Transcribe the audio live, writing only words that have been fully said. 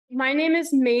My name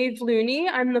is Maeve Looney.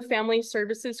 I'm the Family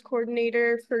Services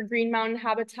Coordinator for Green Mountain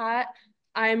Habitat.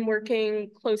 I'm working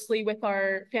closely with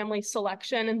our family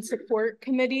selection and support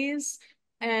committees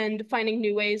and finding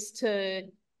new ways to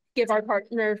give our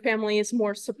partner families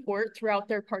more support throughout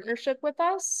their partnership with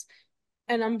us.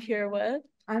 And I'm here with...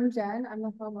 I'm Jen. I'm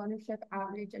the Homeowner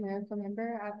Outreach America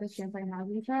member at the Champlain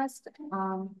Housing Trust.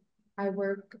 I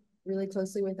work really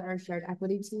closely with our shared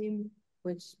equity team,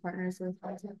 which partners with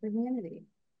Habitat for Humanity.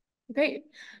 Great.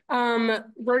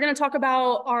 We're going to talk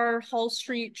about our Hall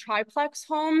Street triplex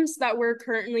homes that we're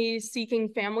currently seeking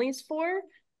families for.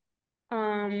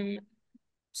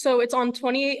 So it's on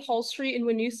 28 Hall Street in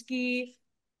Winooski.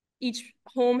 Each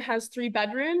home has 3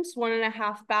 bedrooms,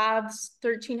 1.5 baths,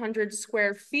 1,300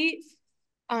 square feet.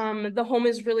 The home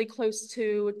is really close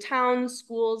to towns,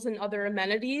 schools, and other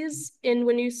amenities in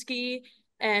Winooski,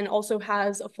 and also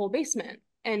has a full basement.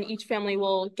 And each family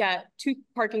will get 2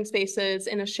 parking spaces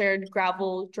in a shared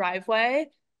gravel driveway.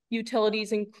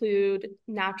 Utilities include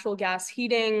natural gas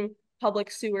heating, public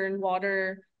sewer and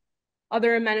water.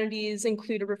 Other amenities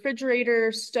include a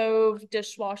refrigerator, stove,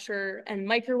 dishwasher, and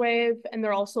microwave, and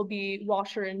there'll also be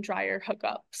washer and dryer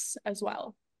hookups as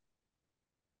well.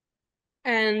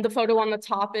 And the photo on the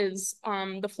top is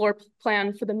the floor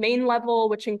plan for the main level,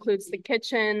 which includes the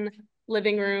kitchen,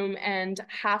 living room, and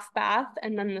half bath.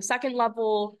 And then the second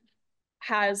level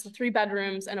has 3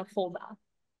 bedrooms and a full bath.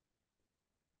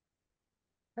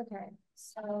 Okay,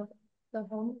 so the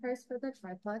home price for the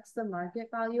triplex, the market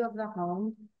value of the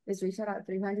home is reached at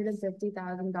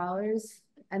 $350,000.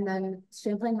 And then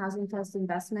Champlain Housing Trust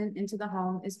investment into the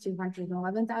home is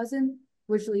 $211,000,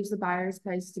 which leaves the buyer's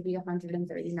price to be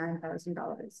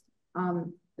 $139,000.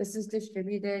 This is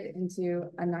distributed into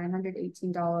a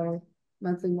 $918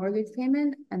 monthly mortgage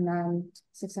payment, and then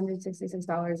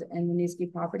 $666 in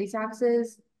Winooski property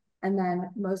taxes. And then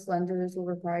most lenders will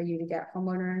require you to get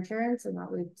homeowner insurance, and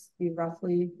that would be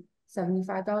roughly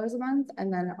 $75 a month.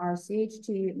 And then our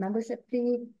CHT membership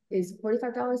fee is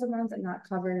 $45 a month, and that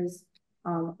covers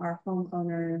our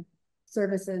homeowner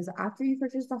services after you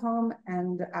purchase the home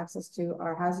and access to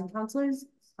our housing counselors,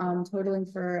 totaling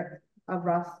for a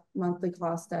rough monthly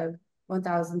cost of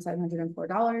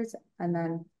 $1,704. And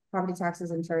then property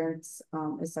taxes insurance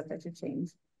is subject to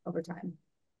change over time.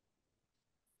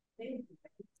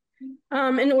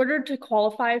 In order to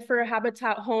qualify for a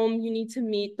Habitat home, you need to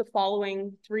meet the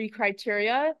following 3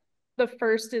 criteria. The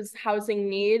first is housing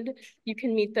need. You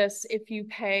can meet this if you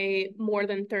pay more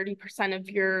than 30% of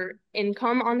your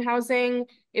income on housing,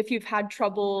 if you've had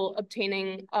trouble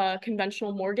obtaining a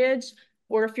conventional mortgage,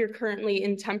 or if you're currently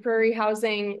in temporary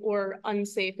housing or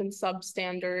unsafe and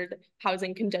substandard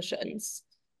housing conditions.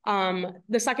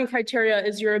 The second criteria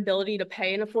is your ability to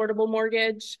pay an affordable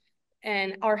mortgage.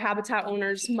 And our Habitat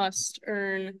owners must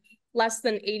earn less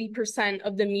than 80%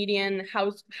 of the median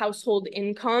household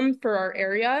income for our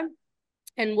area.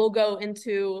 And we'll go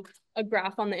into a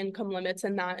graph on the income limits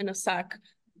and that in a sec.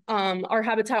 Our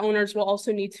Habitat owners will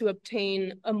also need to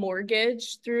obtain a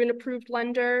mortgage through an approved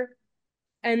lender.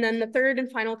 And then the third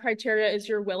and final criteria is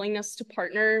your willingness to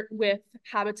partner with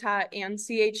Habitat and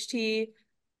CHT.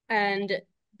 And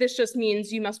this just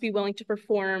means you must be willing to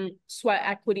perform sweat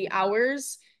equity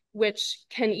hours, which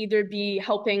can either be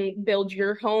helping build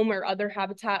your home or other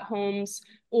Habitat homes,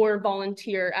 or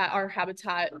volunteer at our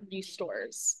Habitat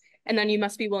stores. And then you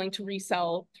must be willing to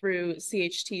resell through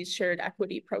CHT's shared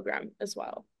equity program as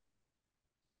well.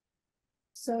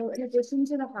 So in addition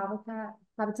to the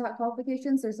Habitat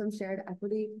qualifications, there's some shared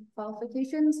equity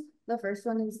qualifications. The first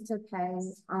one is to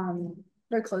pay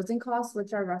their closing costs,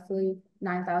 which are roughly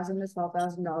 $9,000 to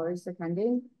 $12,000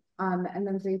 depending. And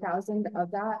then $3,000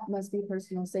 of that must be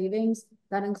personal savings.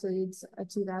 That includes a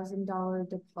 $2,000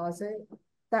 deposit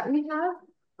that we have.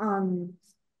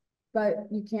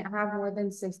 But you can't have more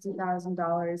than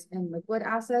 $60,000 in liquid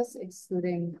assets,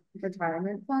 excluding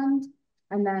retirement fund.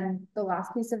 And then the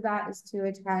last piece of that is to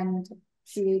attend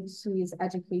CHT's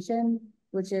education,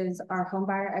 which is our home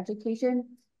buyer education,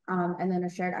 and then a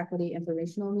shared equity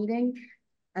informational meeting.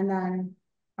 And then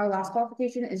our last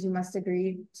qualification is you must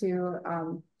agree to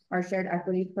our shared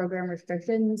equity program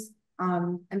restrictions.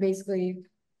 And basically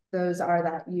those are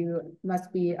that you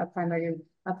must be a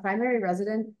primary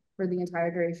resident for the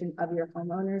entire duration of your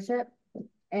home ownership.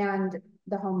 And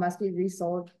the home must be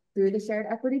resold through the shared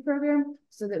equity program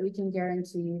so that we can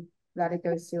guarantee that it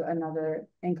goes to another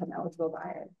income eligible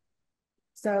buyer.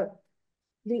 So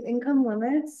the income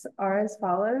limits are as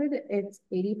followed. It's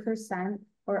 80%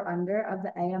 or under of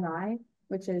the AMI,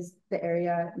 which is the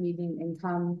area median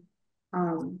income,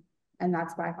 and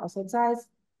that's by household size.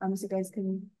 So you guys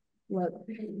can look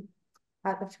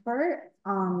at the chart.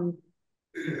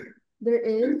 There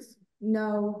is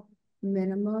no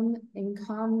minimum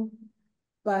income,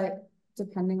 but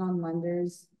depending on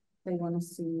lenders, they want to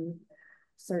see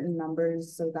certain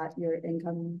numbers so that your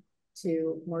income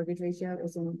to mortgage ratio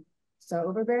isn't so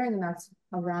overbearing, and that's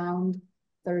around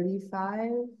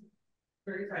 35%.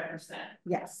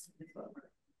 Yes.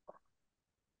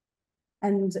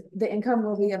 And the income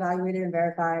will be evaluated and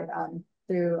verified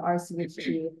through our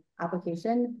CHG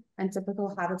application, and typical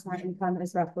habitat income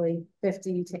is roughly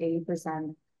 50 to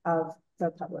 80% of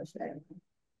the published income.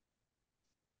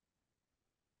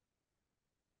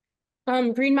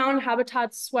 Green Mountain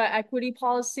Habitat's sweat equity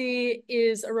policy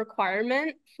is a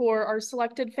requirement for our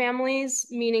selected families,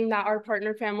 meaning that our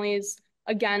partner families,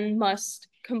 again, must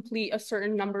complete a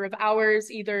certain number of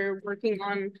hours, either working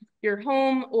on your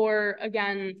home or,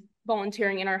 again,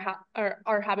 volunteering in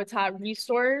our habitat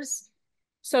restores.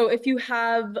 So if you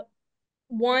have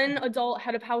one adult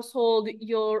head of household,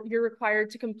 you're required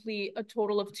to complete a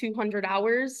total of 200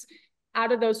 hours.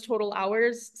 Out of those total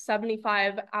hours,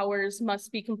 75 hours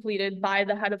must be completed by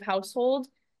the head of household,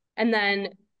 and then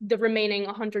the remaining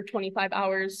 125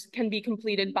 hours can be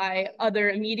completed by other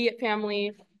immediate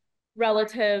family,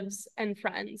 relatives, and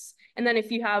friends. And then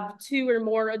if you have two or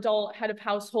more adult heads of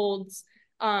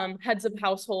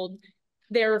household,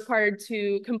 they're required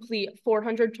to complete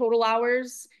 400 total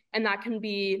hours, and that can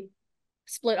be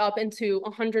split up into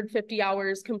 150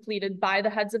 hours completed by the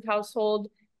heads of household,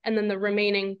 and then the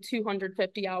remaining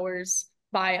 250 hours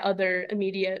by other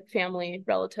immediate family,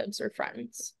 relatives, or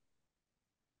friends.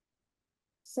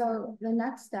 So the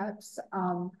next steps,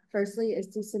 firstly, is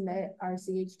to submit our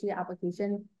CHT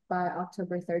application by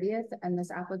October 30th, and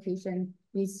this application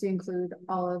needs to include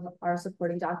all of our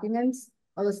supporting documents.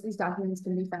 A list of these documents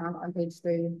can be found on page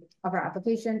 3 of our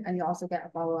application, and you'll also get a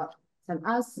follow-up from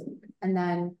us. And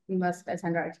then you must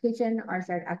attend our education, our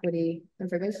shared equity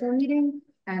informational meeting,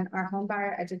 and our home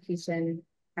buyer education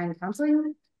and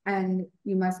counseling. And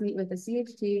you must meet with the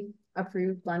CHT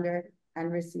approved lender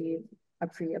and receive a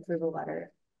pre-approval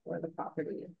letter for the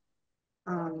property.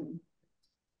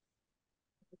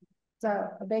 So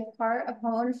a big part of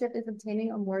homeownership is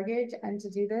obtaining a mortgage, and to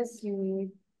do this, you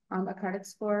need a credit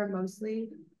score mostly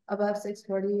above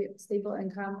 640, stable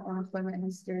income or employment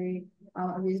history,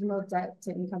 a reasonable debt to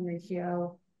income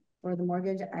ratio for the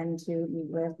mortgage, and to meet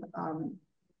with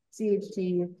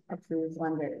CHT approved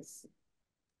lenders.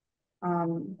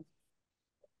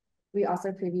 We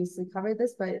also previously covered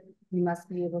this, but you must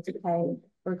be able to pay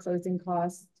for closing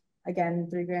costs. Again,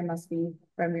 $3 grand must be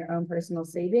from your own personal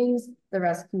savings. The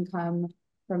rest can come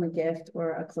from a gift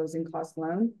or a closing cost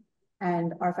loan.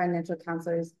 And our financial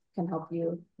counselors can help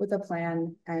you with a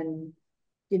plan and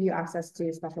give you access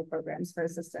to special programs for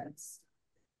assistance.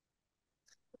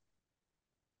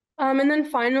 And then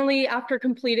finally, after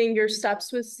completing your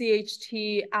steps with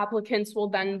CHT, applicants will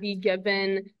then be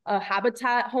given a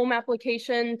habitat home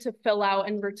application to fill out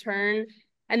and return.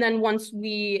 And then once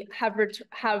we have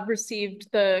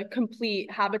received the complete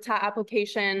habitat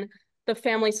application, the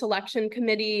family selection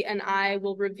committee and I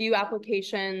will review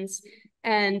applications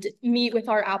and meet with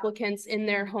our applicants in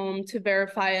their home to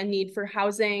verify a need for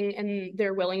housing and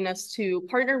their willingness to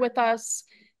partner with us.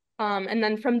 And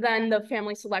then from then, the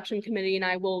family selection committee and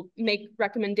I will make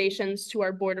recommendations to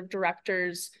our board of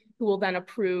directors, who will then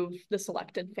approve the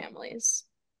selected families.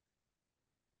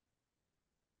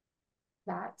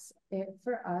 That's it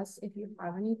for us. If you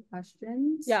have any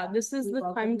questions. Yeah, this is the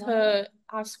time to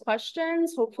ask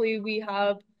questions. Hopefully we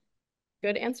have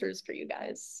good answers for you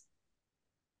guys.